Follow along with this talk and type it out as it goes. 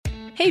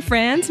Hey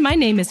friends, my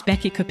name is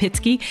Becky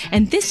Kopitsky,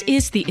 and this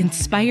is the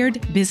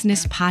Inspired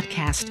Business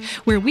Podcast,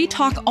 where we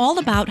talk all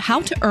about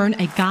how to earn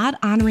a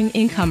God-honoring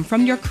income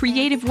from your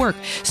creative work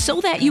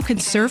so that you can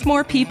serve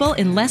more people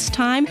in less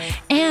time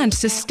and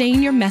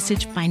sustain your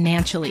message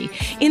financially.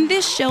 In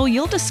this show,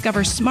 you'll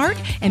discover smart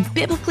and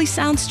biblically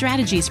sound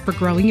strategies for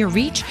growing your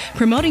reach,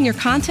 promoting your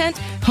content,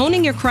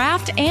 honing your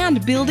craft,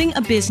 and building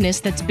a business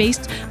that's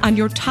based on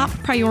your top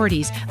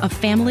priorities of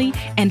family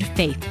and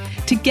faith.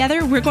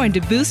 Together, we're going to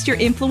boost your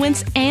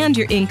influence and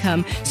your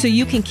income so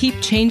you can keep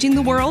changing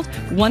the world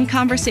one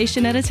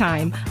conversation at a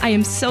time. I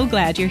am so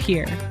glad you're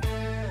here.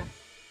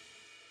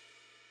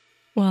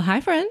 Well, hi,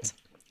 friends.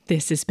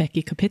 This is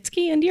Becky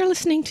Kopitsky, and you're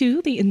listening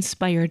to the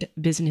Inspired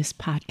Business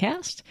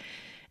Podcast.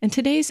 And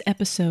today's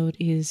episode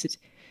is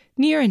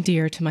near and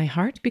dear to my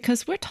heart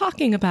because we're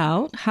talking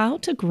about how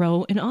to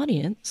grow an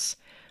audience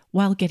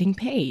while getting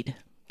paid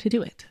to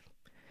do it.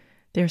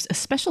 There's a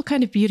special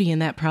kind of beauty in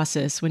that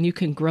process when you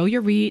can grow your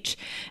reach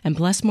and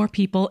bless more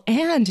people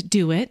and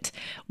do it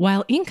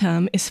while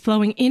income is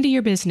flowing into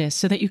your business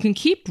so that you can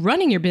keep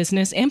running your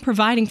business and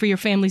providing for your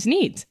family's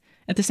needs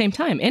at the same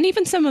time, and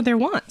even some of their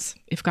wants,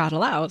 if God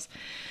allows.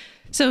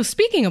 So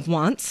speaking of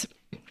wants,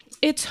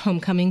 it's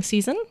homecoming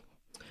season.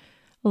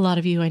 A lot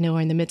of you I know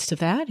are in the midst of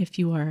that if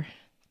you are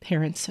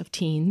parents of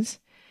teens.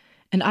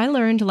 And I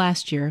learned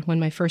last year when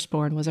my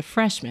firstborn was a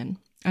freshman,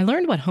 I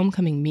learned what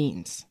homecoming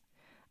means.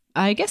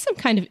 I guess I'm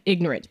kind of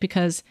ignorant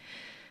because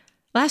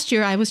last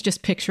year I was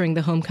just picturing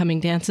the homecoming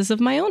dances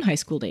of my own high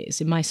school days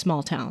in my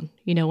small town.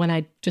 You know, when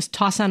I just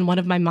toss on one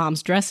of my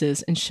mom's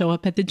dresses and show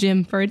up at the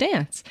gym for a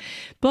dance.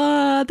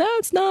 But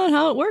that's not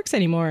how it works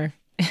anymore.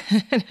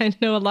 And I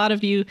know a lot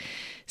of you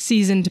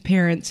seasoned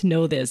parents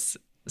know this,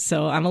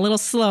 so I'm a little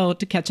slow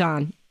to catch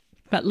on.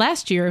 But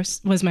last year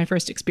was my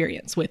first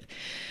experience with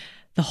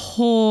the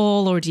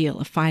whole ordeal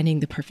of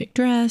finding the perfect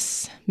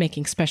dress,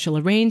 making special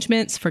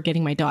arrangements for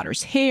getting my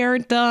daughter's hair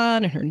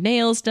done and her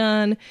nails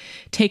done,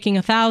 taking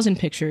 1,000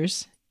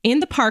 pictures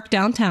in the park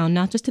downtown,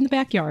 not just in the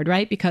backyard,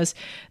 right? Because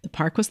the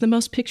park was the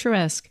most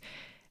picturesque.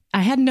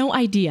 I had no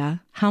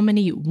idea how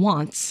many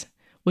wants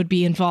would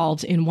be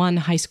involved in one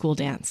high school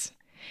dance.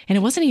 And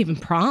it wasn't even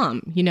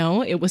prom, you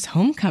know, it was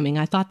homecoming.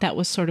 I thought that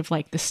was sort of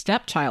like the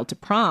stepchild to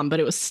prom, but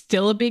it was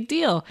still a big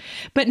deal.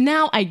 But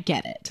now I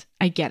get it.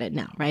 I get it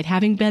now, right?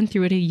 Having been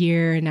through it a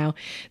year, and now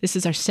this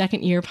is our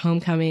second year of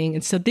homecoming.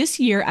 And so this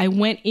year I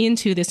went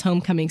into this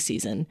homecoming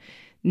season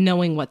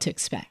knowing what to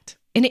expect.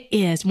 And it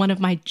is one of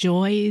my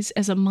joys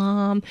as a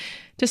mom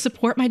to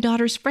support my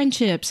daughter's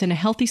friendships and a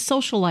healthy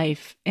social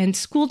life. And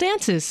school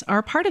dances are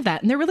a part of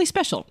that, and they're really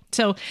special.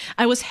 So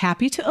I was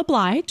happy to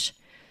oblige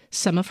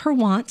some of her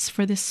wants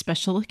for this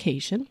special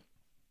occasion.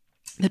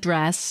 The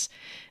dress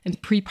and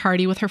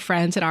pre-party with her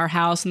friends at our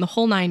house and the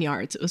whole 9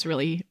 yards. It was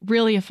really,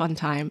 really a fun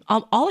time.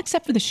 All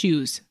except for the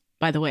shoes,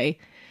 by the way.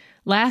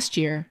 Last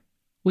year,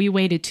 we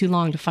waited too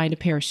long to find a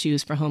pair of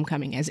shoes for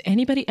homecoming. Has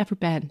anybody ever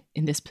been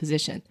in this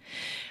position?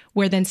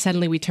 Where then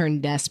suddenly we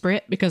turned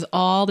desperate because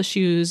all the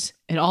shoes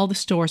at all the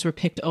stores were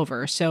picked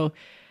over. So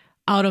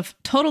out of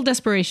total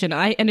desperation,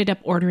 I ended up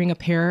ordering a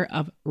pair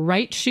of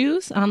right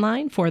shoes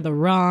online for the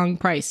wrong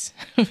price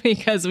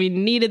because we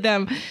needed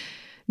them.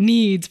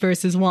 Needs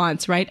versus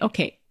wants, right?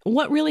 Okay,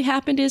 what really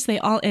happened is they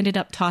all ended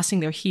up tossing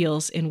their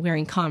heels and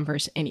wearing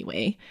Converse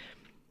anyway.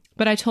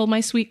 But I told my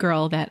sweet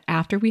girl that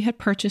after we had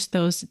purchased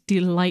those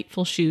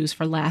delightful shoes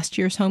for last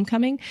year's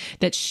homecoming,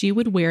 that she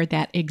would wear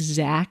that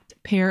exact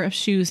pair of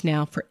shoes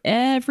now for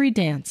every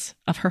dance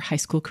of her high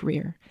school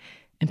career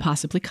and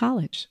possibly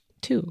college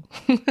too.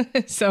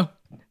 So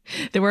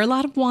there were a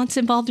lot of wants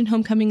involved in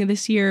homecoming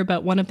this year,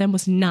 but one of them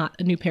was not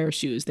a new pair of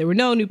shoes. There were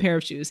no new pair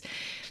of shoes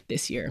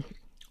this year.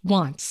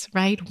 Wants,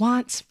 right?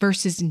 Wants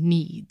versus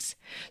needs.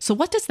 So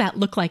what does that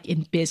look like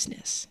in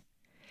business?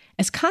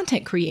 As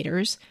content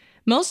creators,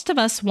 most of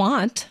us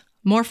want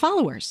more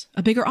followers,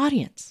 a bigger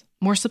audience,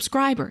 more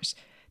subscribers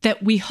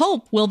that we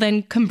hope will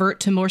then convert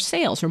to more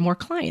sales or more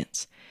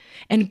clients.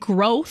 And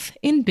growth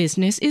in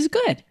business is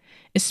good,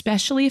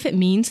 especially if it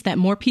means that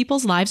more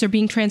people's lives are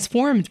being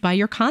transformed by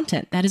your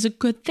content. That is a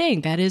good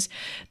thing. That is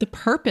the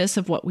purpose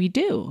of what we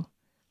do.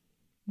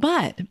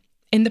 But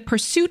in the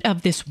pursuit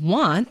of this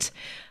want,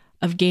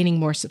 of gaining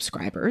more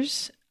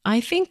subscribers,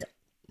 I think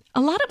a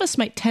lot of us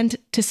might tend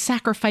to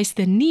sacrifice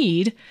the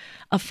need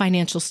of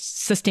financial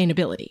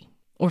sustainability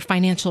or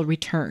financial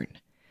return.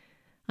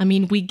 I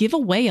mean, we give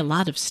away a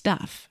lot of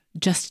stuff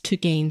just to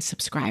gain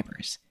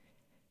subscribers.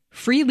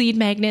 Free lead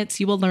magnets,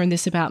 you will learn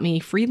this about me.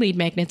 Free lead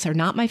magnets are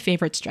not my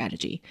favorite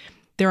strategy.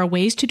 There are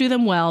ways to do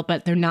them well,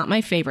 but they're not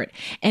my favorite.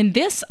 And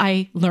this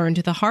I learned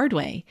the hard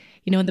way.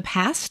 You know, in the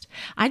past,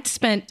 I'd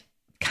spent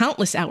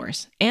countless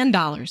hours and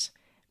dollars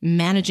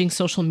managing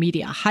social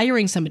media,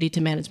 hiring somebody to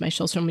manage my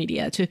social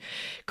media, to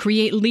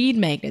create lead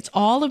magnets,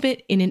 all of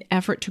it in an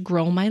effort to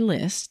grow my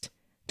list,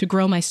 to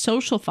grow my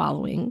social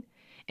following,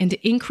 and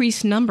to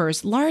increase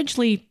numbers,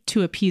 largely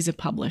to appease a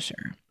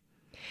publisher.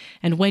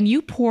 And when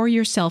you pour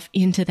yourself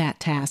into that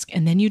task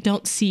and then you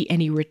don't see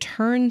any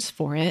returns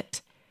for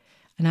it,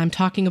 and I'm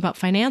talking about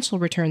financial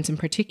returns in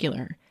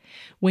particular,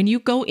 When you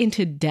go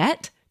into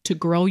debt to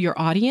grow your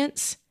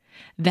audience,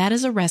 that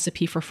is a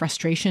recipe for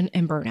frustration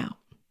and burnout.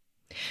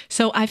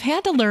 So I've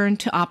had to learn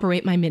to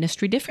operate my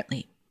ministry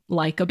differently,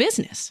 like a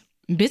business.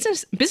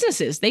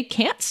 Businesses, they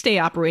can't stay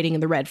operating in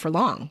the red for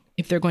long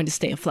if they're going to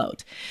stay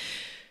afloat.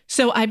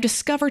 So I've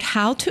discovered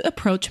how to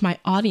approach my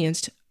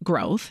audience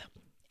growth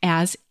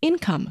as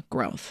income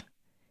growth.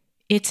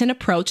 It's an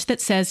approach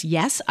that says,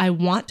 yes, I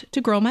want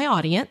to grow my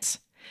audience,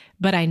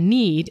 but I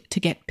need to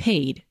get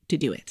paid to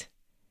do it.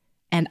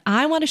 And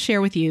I want to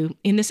share with you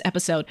in this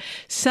episode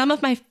some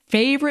of my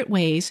favorite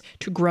ways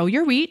to grow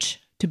your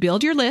reach, to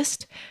build your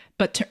list,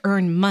 but to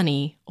earn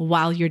money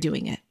while you're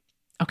doing it.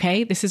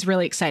 Okay, this is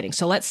really exciting.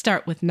 So let's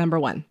start with number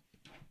 1,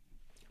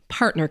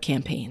 partner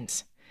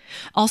campaigns,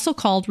 also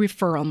called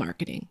referral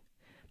marketing.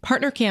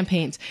 Partner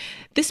campaigns.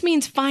 This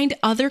means find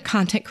other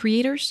content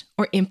creators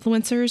or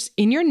influencers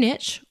in your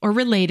niche or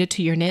related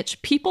to your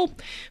niche, people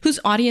whose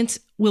audience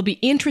will be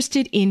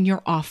interested in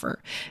your offer.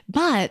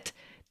 But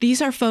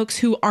these are folks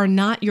who are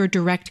not your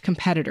direct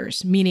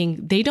competitors, meaning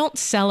they don't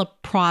sell a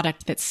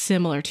product that's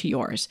similar to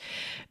yours,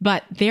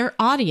 but their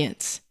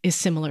audience is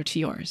similar to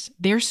yours.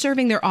 They're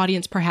serving their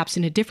audience perhaps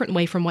in a different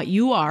way from what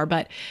you are,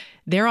 but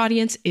their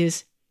audience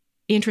is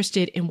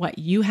interested in what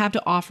you have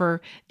to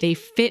offer. They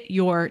fit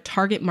your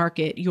target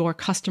market, your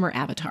customer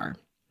avatar.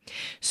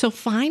 So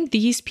find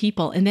these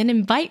people and then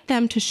invite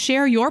them to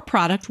share your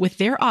product with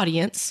their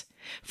audience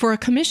for a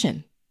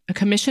commission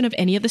of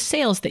any of the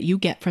sales that you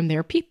get from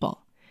their people.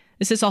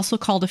 This is also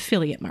called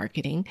affiliate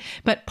marketing,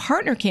 but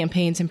partner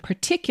campaigns in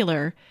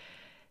particular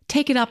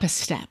take it up a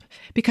step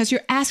because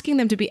you're asking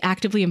them to be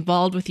actively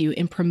involved with you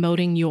in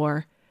promoting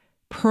your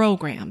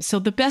program. So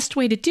the best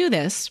way to do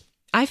this,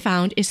 I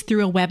found, is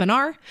through a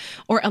webinar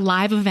or a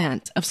live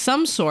event of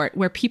some sort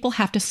where people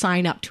have to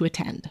sign up to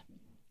attend.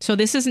 So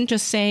this isn't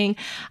just saying,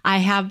 I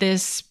have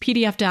this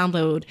PDF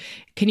download.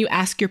 Can you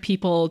ask your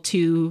people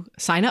to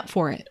sign up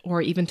for it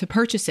or even to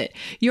purchase it?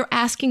 You're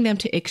asking them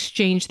to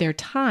exchange their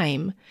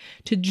time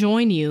to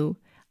join you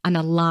on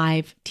a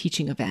live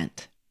teaching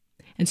event.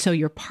 And so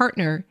your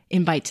partner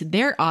invites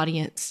their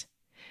audience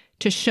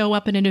to show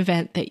up at an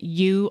event that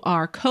you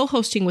are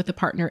co-hosting with the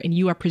partner and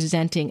you are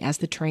presenting as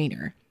the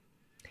trainer.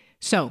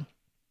 So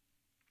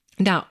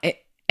now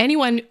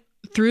anyone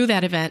through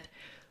that event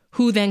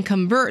who then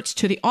converts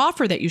to the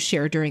offer that you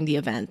share during the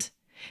event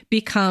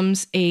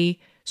becomes a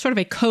sort of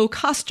a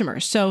co-customer.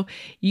 So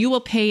you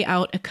will pay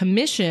out a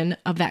commission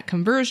of that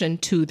conversion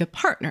to the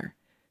partner.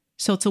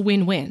 So it's a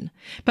win-win.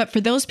 But for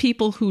those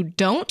people who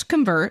don't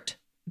convert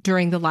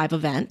during the live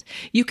event,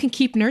 you can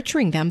keep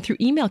nurturing them through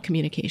email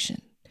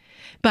communication.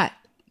 But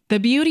the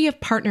beauty of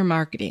partner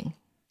marketing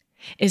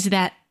is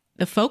that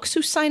the folks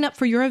who sign up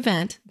for your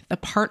event, the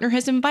partner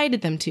has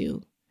invited them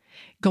to,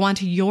 go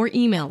onto your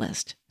email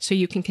list so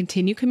you can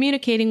continue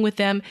communicating with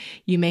them.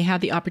 You may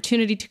have the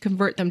opportunity to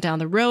convert them down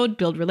the road,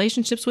 build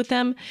relationships with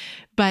them.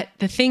 But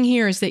the thing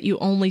here is that you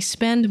only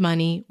spend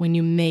money when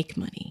you make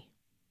money.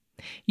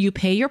 You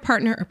pay your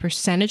partner a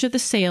percentage of the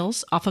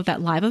sales off of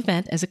that live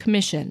event as a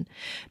commission,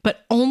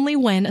 but only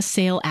when a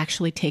sale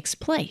actually takes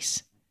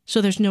place.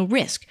 So there's no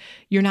risk.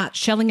 You're not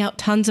shelling out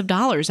tons of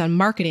dollars on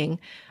marketing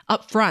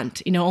up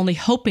front, only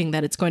hoping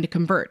that it's going to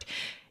convert.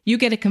 You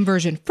get a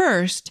conversion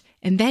first,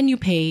 and then you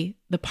pay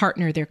the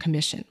partner their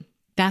commission.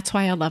 That's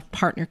why I love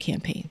partner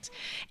campaigns.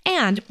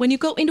 And when you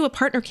go into a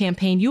partner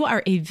campaign, you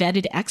are a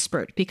vetted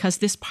expert because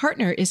this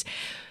partner is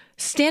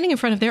standing in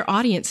front of their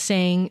audience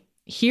saying,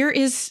 here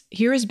is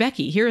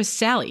Becky, here is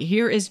Sally,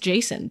 here is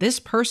Jason. This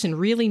person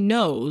really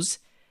knows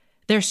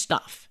their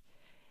stuff.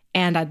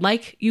 And I'd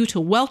like you to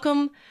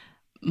welcome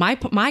my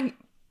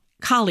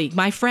colleague,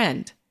 my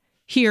friend,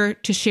 here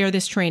to share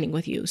this training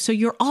with you. So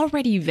you're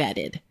already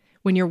vetted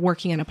when you're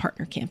working on a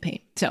partner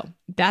campaign. So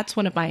that's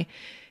one of my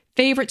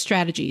favorite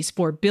strategies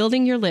for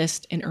building your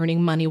list and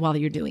earning money while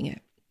you're doing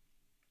it.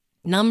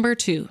 Number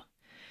 2,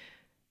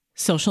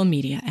 social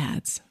media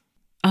ads.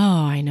 Oh,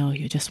 I know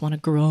you just want to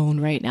groan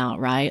right now,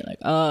 right? Like,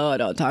 oh,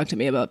 don't talk to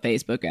me about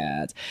Facebook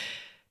ads.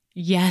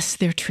 Yes,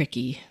 they're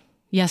tricky.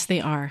 Yes,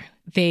 they are.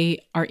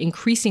 They are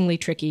increasingly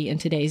tricky in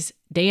today's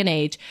day and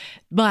age,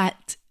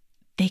 but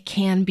they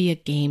can be a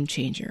game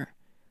changer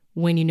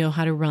when you know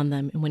how to run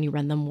them and when you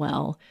run them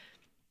well.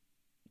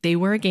 They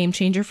were a game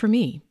changer for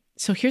me.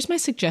 So here's my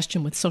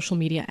suggestion with social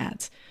media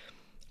ads.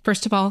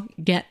 First of all,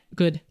 get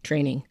good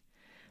training.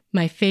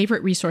 My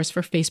favorite resource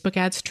for Facebook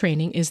ads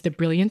training is the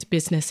Brilliant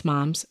Business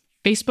Moms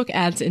Facebook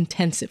Ads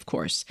Intensive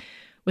course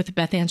with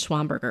Beth Ann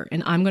Schwamberger,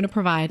 and I'm going to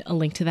provide a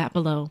link to that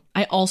below.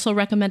 I also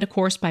recommend a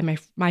course by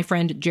my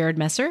friend Jared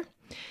Messer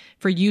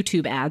for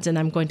YouTube ads, and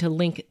I'm going to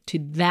link to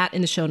that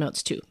in the show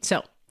notes too.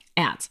 So,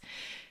 ads.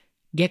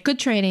 Get good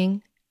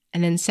training.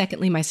 And then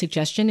secondly, my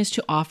suggestion is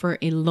to offer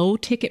a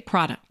low-ticket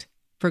product.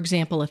 For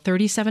example, a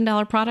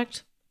 $37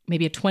 product,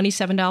 maybe a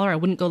 $27. I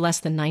wouldn't go less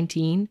than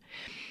 $19.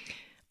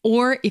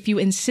 Or if you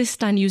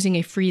insist on using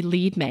a free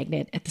lead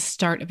magnet at the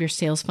start of your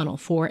sales funnel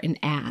for an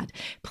ad,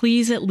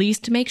 please at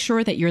least make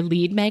sure that your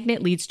lead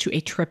magnet leads to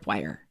a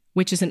tripwire,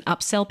 which is an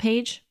upsell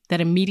page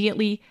that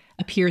immediately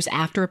appears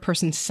after a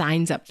person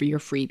signs up for your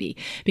freebie,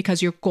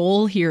 because your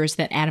goal here is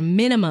that at a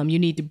minimum, you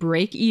need to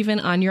break even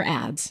on your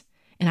ads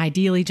and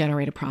ideally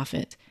generate a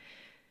profit,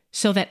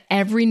 so that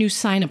every new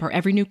signup or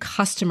every new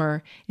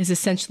customer is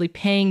essentially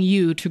paying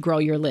you to grow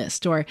your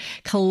list, or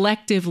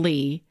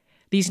collectively,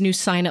 these new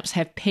signups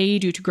have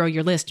paid you to grow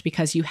your list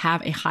because you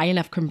have a high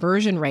enough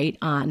conversion rate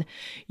on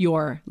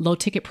your low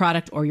ticket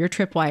product or your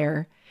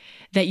tripwire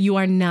that you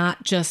are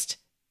not just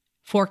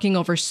forking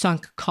over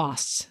sunk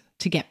costs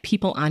to get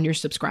people on your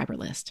subscriber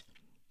list.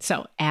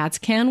 So ads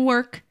can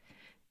work.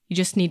 You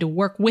just need to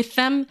work with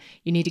them.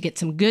 You need to get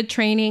some good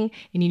training,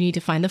 and you need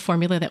to find the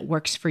formula that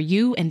works for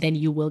you, and then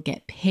you will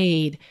get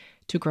paid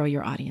to grow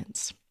your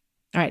audience.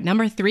 All right,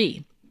 number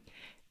 3,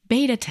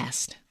 beta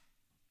test.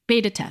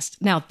 Beta test.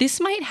 Now,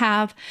 this might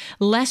have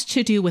less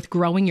to do with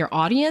growing your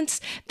audience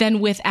than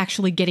with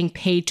actually getting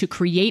paid to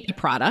create a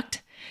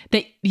product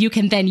that you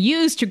can then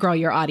use to grow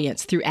your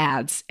audience through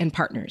ads and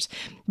partners.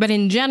 But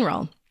in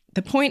general,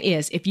 the point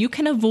is, if you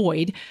can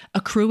avoid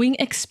accruing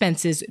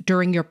expenses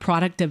during your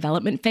product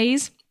development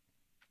phase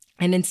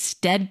and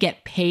instead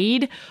get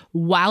paid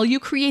while you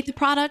create the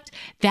product,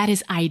 that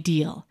is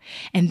ideal.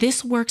 And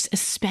this works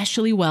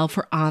especially well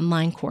for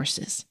online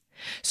courses.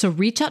 So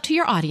reach out to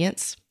your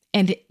audience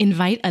and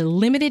invite a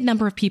limited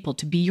number of people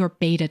to be your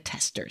beta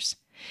testers.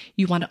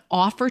 You want to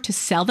offer to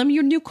sell them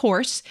your new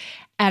course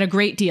at a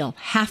great deal,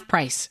 half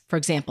price, for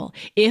example,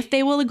 if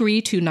they will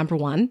agree to, number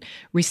 1,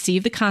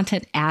 receive the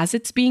content as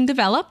it's being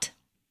developed.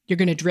 You're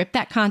going to drip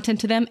that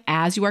content to them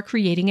as you are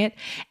creating it.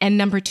 And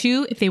number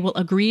 2, if they will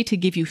agree to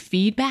give you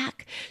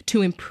feedback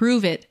to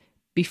improve it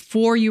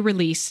before you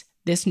release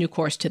this new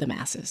course to the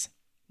masses.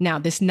 Now,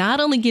 this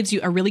not only gives you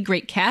a really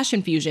great cash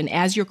infusion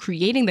as you're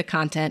creating the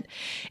content,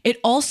 it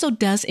also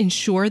does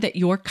ensure that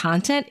your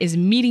content is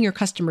meeting your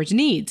customers'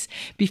 needs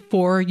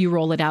before you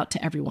roll it out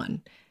to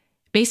everyone.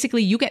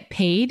 Basically, you get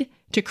paid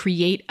to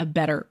create a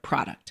better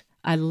product.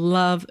 I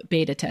love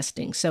beta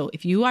testing. So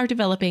if you are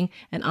developing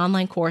an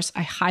online course,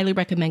 I highly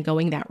recommend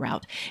going that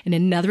route. And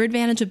another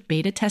advantage of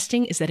beta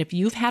testing is that if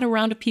you've had a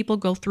round of people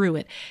go through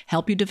it,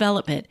 help you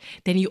develop it,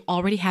 then you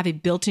already have a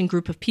built-in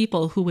group of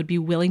people who would be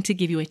willing to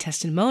give you a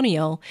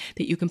testimonial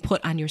that you can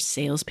put on your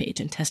sales page.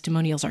 And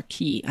testimonials are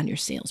key on your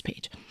sales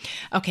page.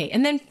 Okay,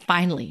 and then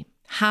finally,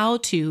 how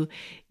to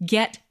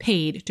get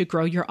paid to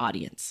grow your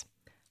audience.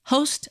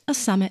 Host a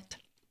summit.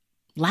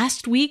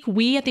 Last week,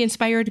 we at the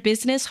Inspired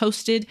Business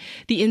hosted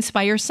the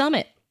Inspire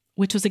Summit,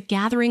 which was a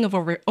gathering of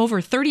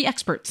over 30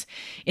 experts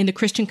in the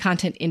Christian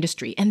content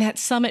industry. And that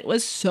summit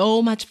was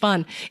so much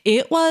fun.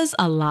 It was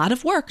a lot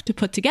of work to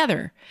put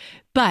together,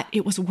 but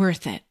it was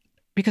worth it.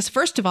 Because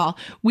first of all,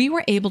 we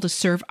were able to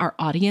serve our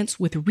audience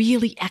with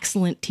really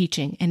excellent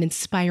teaching and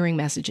inspiring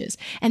messages.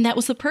 And that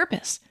was the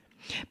purpose.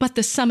 But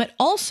the summit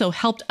also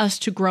helped us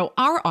to grow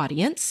our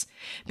audience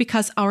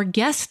because our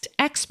guest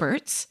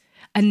experts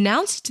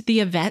announced the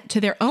event to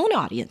their own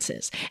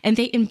audiences, and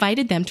they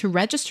invited them to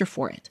register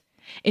for it.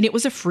 And it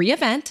was a free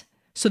event,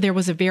 so there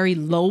was a very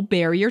low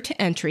barrier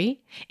to entry.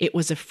 It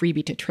was a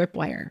freebie to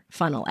Tripwire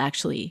funnel,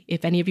 actually.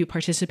 If any of you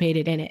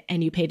participated in it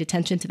and you paid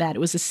attention to that, it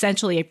was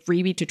essentially a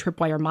freebie to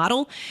Tripwire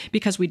model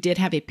because we did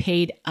have a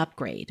paid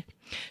upgrade.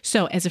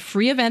 So as a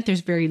free event,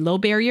 there's very low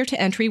barrier to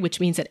entry,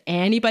 which means that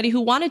anybody who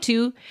wanted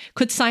to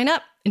could sign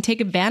up and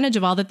take advantage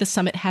of all that the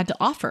summit had to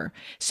offer.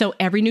 So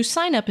every new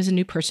sign up is a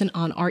new person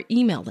on our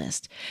email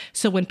list.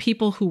 So when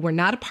people who were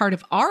not a part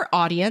of our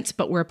audience,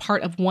 but were a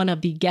part of one of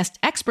the guest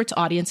experts'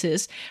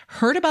 audiences,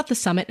 heard about the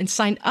summit and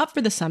signed up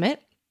for the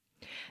summit,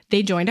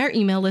 they joined our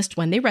email list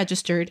when they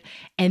registered,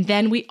 and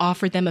then we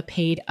offered them a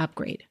paid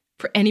upgrade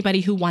for anybody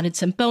who wanted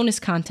some bonus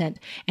content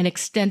and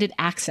extended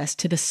access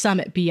to the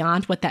summit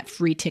beyond what that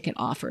free ticket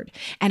offered.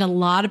 And a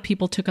lot of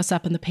people took us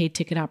up on the paid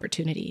ticket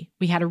opportunity.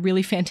 We had a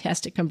really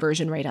fantastic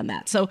conversion rate on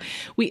that. So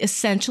we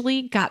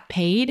essentially got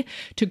paid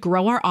to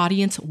grow our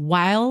audience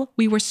while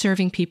we were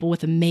serving people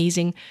with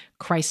amazing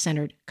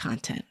Christ-centered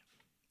content.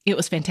 It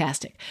was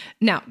fantastic.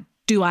 Now,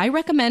 do I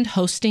recommend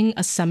hosting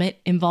a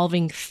summit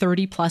involving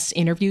 30 plus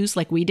interviews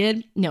like we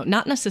did? No,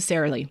 not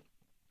necessarily.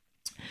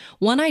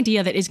 One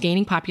idea that is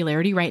gaining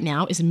popularity right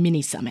now is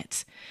mini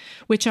summits,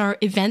 which are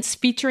events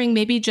featuring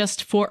maybe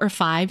just 4 or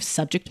 5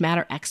 subject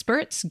matter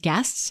experts,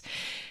 guests.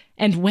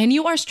 And when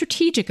you are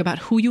strategic about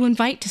who you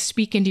invite to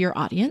speak into your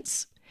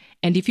audience,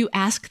 and if you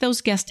ask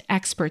those guest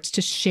experts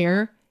to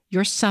share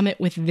your summit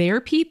with their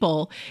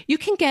people, you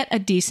can get a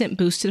decent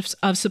boost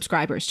of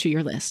subscribers to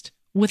your list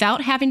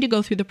without having to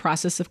go through the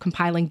process of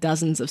compiling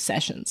dozens of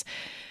sessions.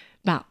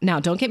 Now,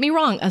 don't get me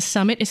wrong, a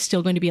summit is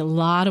still going to be a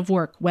lot of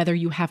work, whether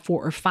you have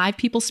 4 or 5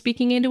 people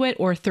speaking into it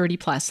or 30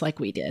 plus like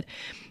we did,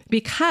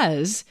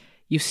 because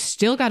you've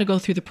still got to go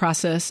through the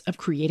process of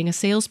creating a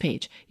sales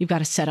page. You've got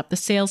to set up the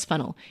sales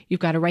funnel.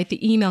 You've got to write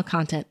the email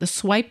content, the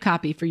swipe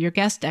copy for your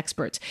guest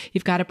experts.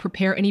 You've got to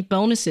prepare any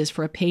bonuses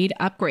for a paid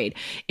upgrade.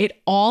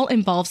 It all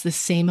involves the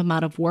same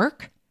amount of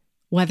work,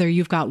 whether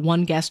you've got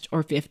 1 guest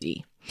or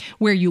 50.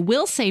 Where you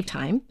will save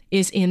time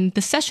is in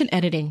the session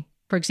editing,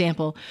 for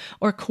example,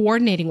 or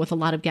coordinating with a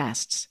lot of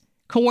guests.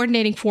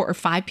 Coordinating 4 or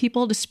 5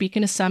 people to speak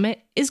in a summit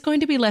is going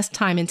to be less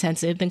time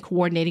intensive than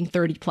coordinating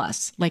 30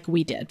 plus, like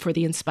we did for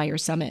the Inspire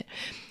Summit.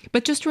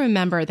 But just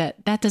remember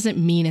that that doesn't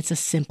mean it's a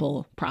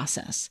simple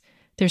process.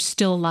 There's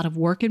still a lot of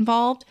work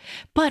involved,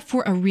 but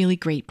for a really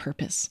great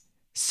purpose.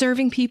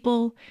 Serving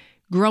people,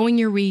 growing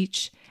your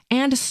reach,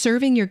 and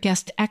serving your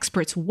guest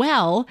experts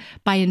well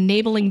by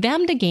enabling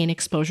them to gain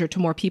exposure to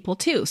more people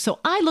too. So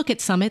I look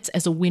at summits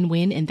as a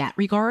win-win in that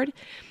regard.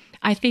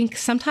 I think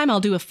sometime I'll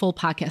do a full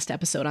podcast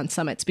episode on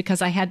summits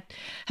because I have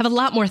a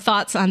lot more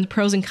thoughts on the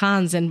pros and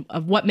cons and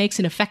of what makes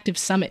an effective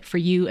summit for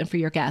you and for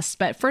your guests.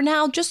 But for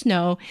now, just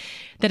know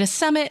that a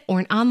summit or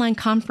an online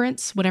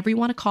conference, whatever you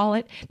want to call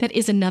it, that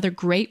is another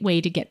great way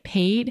to get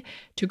paid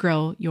to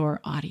grow your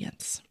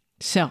audience.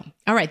 So,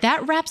 all right,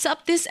 that wraps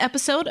up this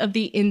episode of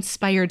the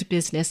Inspired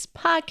Business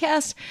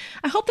Podcast.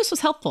 I hope this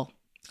was helpful.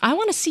 I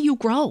want to see you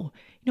grow,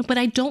 but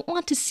I don't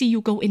want to see you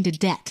go into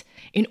debt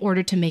in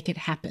order to make it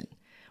happen.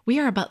 We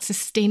are about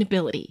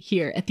sustainability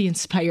here at the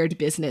Inspired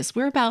Business.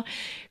 We're about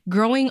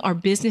growing our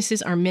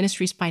businesses, our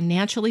ministries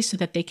financially so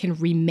that they can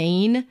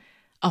remain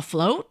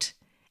afloat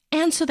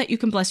and so that you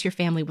can bless your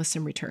family with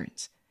some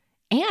returns.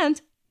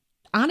 And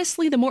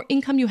honestly, the more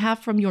income you have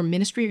from your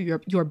ministry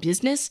or your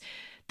business,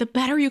 the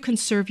better you can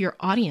serve your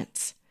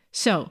audience.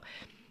 So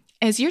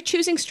as you're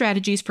choosing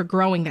strategies for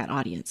growing that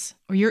audience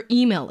or your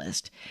email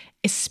list,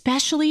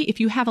 especially if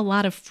you have a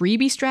lot of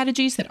freebie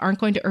strategies that aren't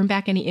going to earn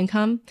back any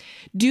income,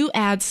 do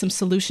add some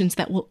solutions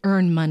that will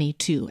earn money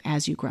too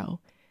as you grow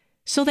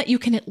so that you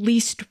can at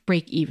least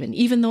break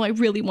even though I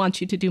really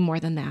want you to do more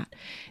than that.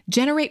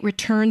 Generate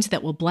returns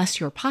that will bless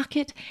your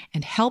pocket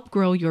and help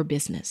grow your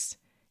business.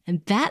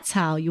 And that's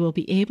how you will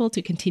be able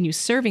to continue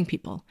serving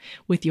people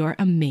with your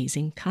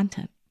amazing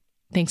content.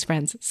 Thanks,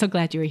 friends. So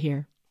glad you were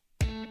here.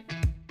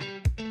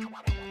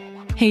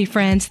 Hey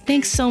friends,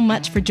 thanks so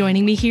much for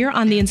joining me here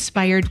on the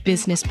Inspired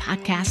Business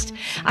Podcast.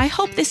 I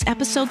hope this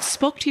episode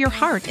spoke to your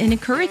heart and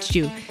encouraged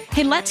you.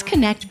 Hey, let's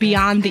connect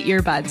beyond the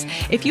earbuds.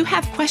 If you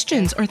have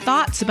questions or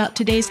thoughts about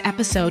today's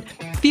episode,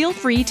 feel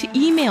free to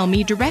email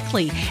me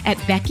directly at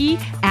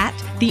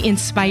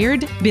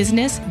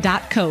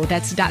becky@theinspiredbusiness.co.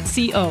 That's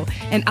 .co,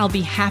 and I'll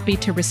be happy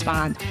to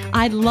respond.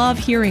 I love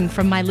hearing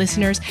from my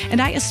listeners, and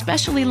I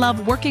especially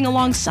love working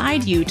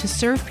alongside you to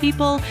serve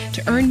people,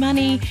 to earn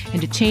money,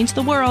 and to change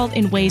the world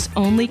in ways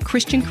only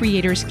Christian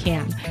creators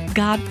can.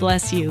 God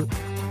bless you.